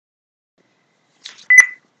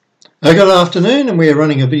Good afternoon, and we are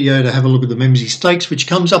running a video to have a look at the Memsie Stakes, which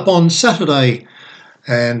comes up on Saturday,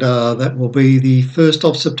 and that will be the 1st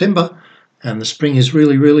of September, and the spring is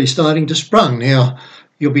really starting to sprung. Now,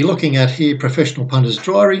 you'll be looking at here Professional Punter's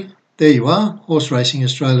Diary. There you are,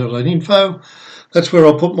 horseracingaustralia.info. That's where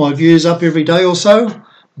I'll put my views up every day or so,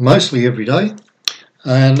 mostly every day.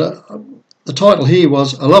 And the title here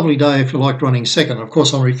was A Lovely Day If You Liked Running Second. Of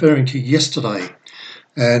course, I'm referring to yesterday,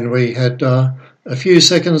 and we had a few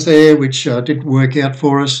seconds there which didn't work out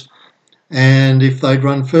for us, and if they'd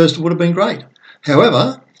run first it would have been great.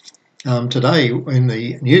 However, today in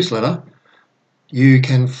the newsletter you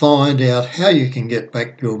can find out how you can get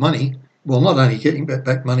back your money. Well, not only getting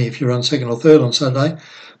back money if you run second or third on Saturday,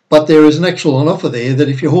 but there is an offer there that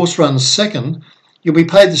if your horse runs second, you'll be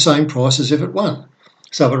paid the same price as if it won.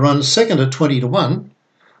 So if it runs second at 20 to 1,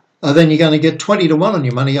 then you're going to get 20 to 1 on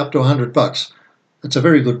your money up to $100. It's a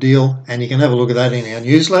very good deal, and you can have a look at that in our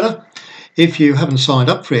newsletter. If you haven't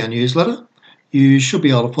signed up for our newsletter, you should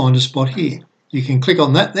be able to find a spot here. You can click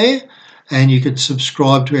on that there, and you can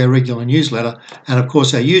subscribe to our regular newsletter. And of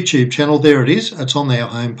course, our YouTube channel, there it is. It's on our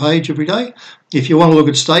home page every day. If you want to look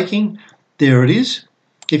at staking, there it is.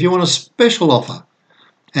 If you want a special offer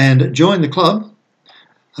and join the club,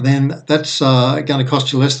 then that's going to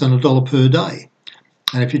cost you less than $1 per day.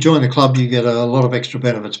 And if you join the club, you get a lot of extra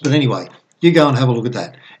benefits. But anyway, you go and have a look at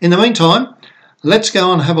that. In the meantime, let's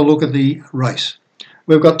go and have a look at the race.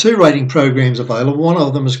 We've got two rating programs available. One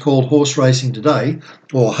of them is called Horse Racing Today,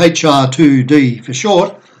 or HR2D for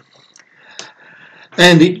short.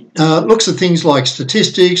 And it looks at things like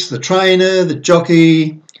statistics, the trainer, the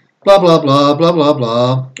jockey, blah, blah, blah, blah, blah,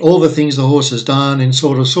 blah, all the things the horse has done, and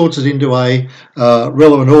sort of sorts it into a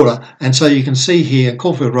relevant order. And so you can see here,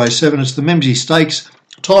 Caulfield Race 7, it's the Memsie Stakes,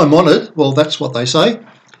 time-honoured, well, that's what they say.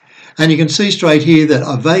 And you can see straight here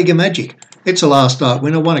that Vega Magic, it's a last start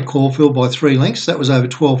winner, won at Caulfield by 3 lengths. That was over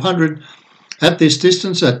 1200 at this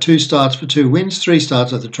distance, at 2 starts for 2 wins, 3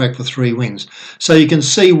 starts at the track for 3 wins. So you can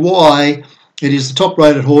see why it is the top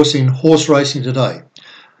rated horse in horse racing today.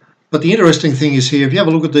 But the interesting thing is here, if you have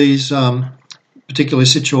a look at these particular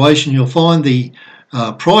situation, you'll find the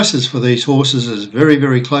prices for these horses is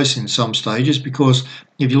very close in some stages, because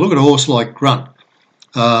if you look at a horse like Grunt,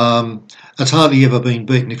 it's hardly ever been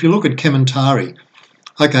beaten. If you look at Kementari,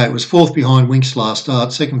 okay, it was 4th behind Winks last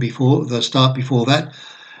start, second before the start before that.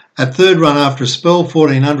 At 3rd run after a spell,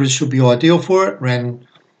 1400 should be ideal for it. Ran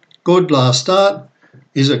good last start.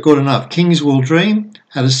 Is it good enough? King's Will Dream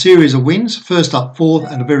had a series of wins, first up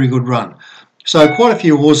 4th, and a very good run. So quite a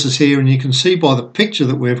few horses here, and you can see by the picture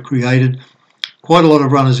that we've created, quite a lot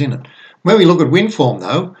of runners in it. When we look at win form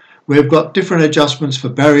though, we've got different adjustments for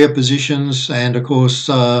barrier positions, and of course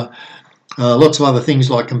lots of other things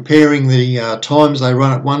like comparing the times they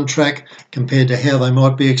run at one track compared to how they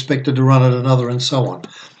might be expected to run at another, and so on.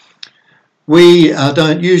 We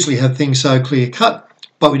don't usually have things so clear cut,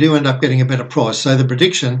 but we do end up getting a better price. So the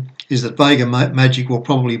prediction is that Vega Magic will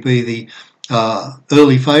probably be the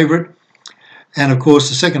early favourite, and of course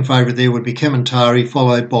the second favourite there would be Kementari,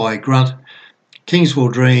 followed by Grunt,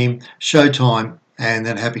 Kingswell Dream, Showtime, and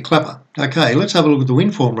then Happy Clapper. Okay, let's have a look at the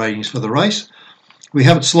win form ratings for the race. We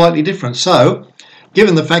have it slightly different. So,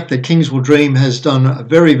 given the fact that Kingswell Dream has done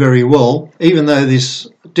very well, even though this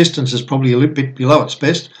distance is probably a little bit below its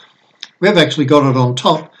best, we've actually got it on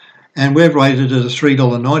top, and we've rated it a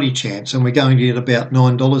 $3.90 chance, and we're going to get about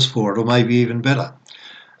 $9 for it, or maybe even better.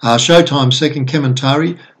 Showtime second,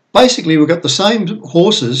 Kementari. Basically, we've got the same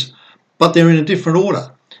horses, but they're in a different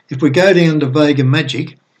order. If we go down to Vega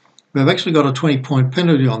Magic, we've actually got a 20-point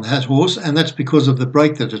penalty on that horse, and that's because of the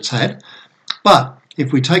break that it's had. But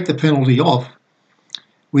if we take the penalty off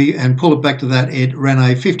and pull it back to that, it ran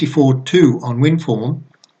a 54.2 on win form.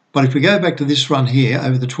 But if we go back to this run here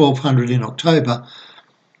over the 1200 in October,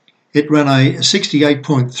 it ran a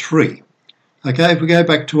 68.3. Okay, if we go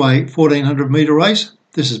back to a 1400 metre race,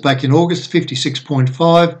 this is back in August,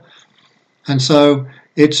 56.5. And so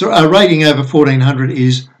it's a rating over 1400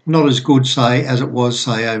 is not as good, say, as it was,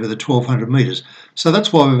 say, over the 1200 metres. So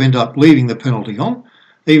that's why we've ended up leaving the penalty on,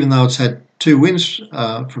 even though it's had 2 wins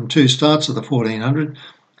from 2 starts of the 1400.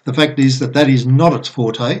 The fact is that that is not its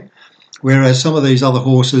forte, whereas some of these other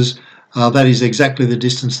horses, that is exactly the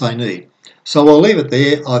distance they need. So I'll leave it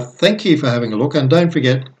there. I thank you for having a look, and don't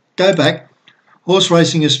forget, go back,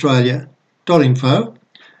 horseracingaustralia.info.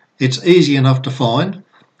 It's easy enough to find.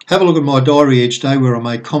 Have a look at my diary each day where I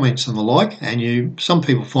make comments and the like, and some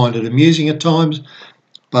people find it amusing at times,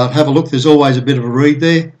 but have a look, there's always a bit of a read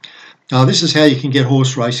there. This is how you can get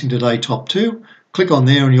Horse Racing Today Top 2. Click on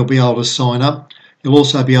there and you'll be able to sign up. You'll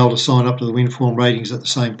also be able to sign up to the win form ratings at the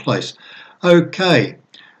same place. Okay,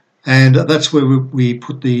 and that's where we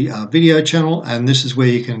put the video channel, and this is where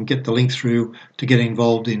you can get the link through to get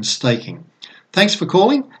involved in staking. Thanks for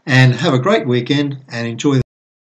calling, and have a great weekend and enjoy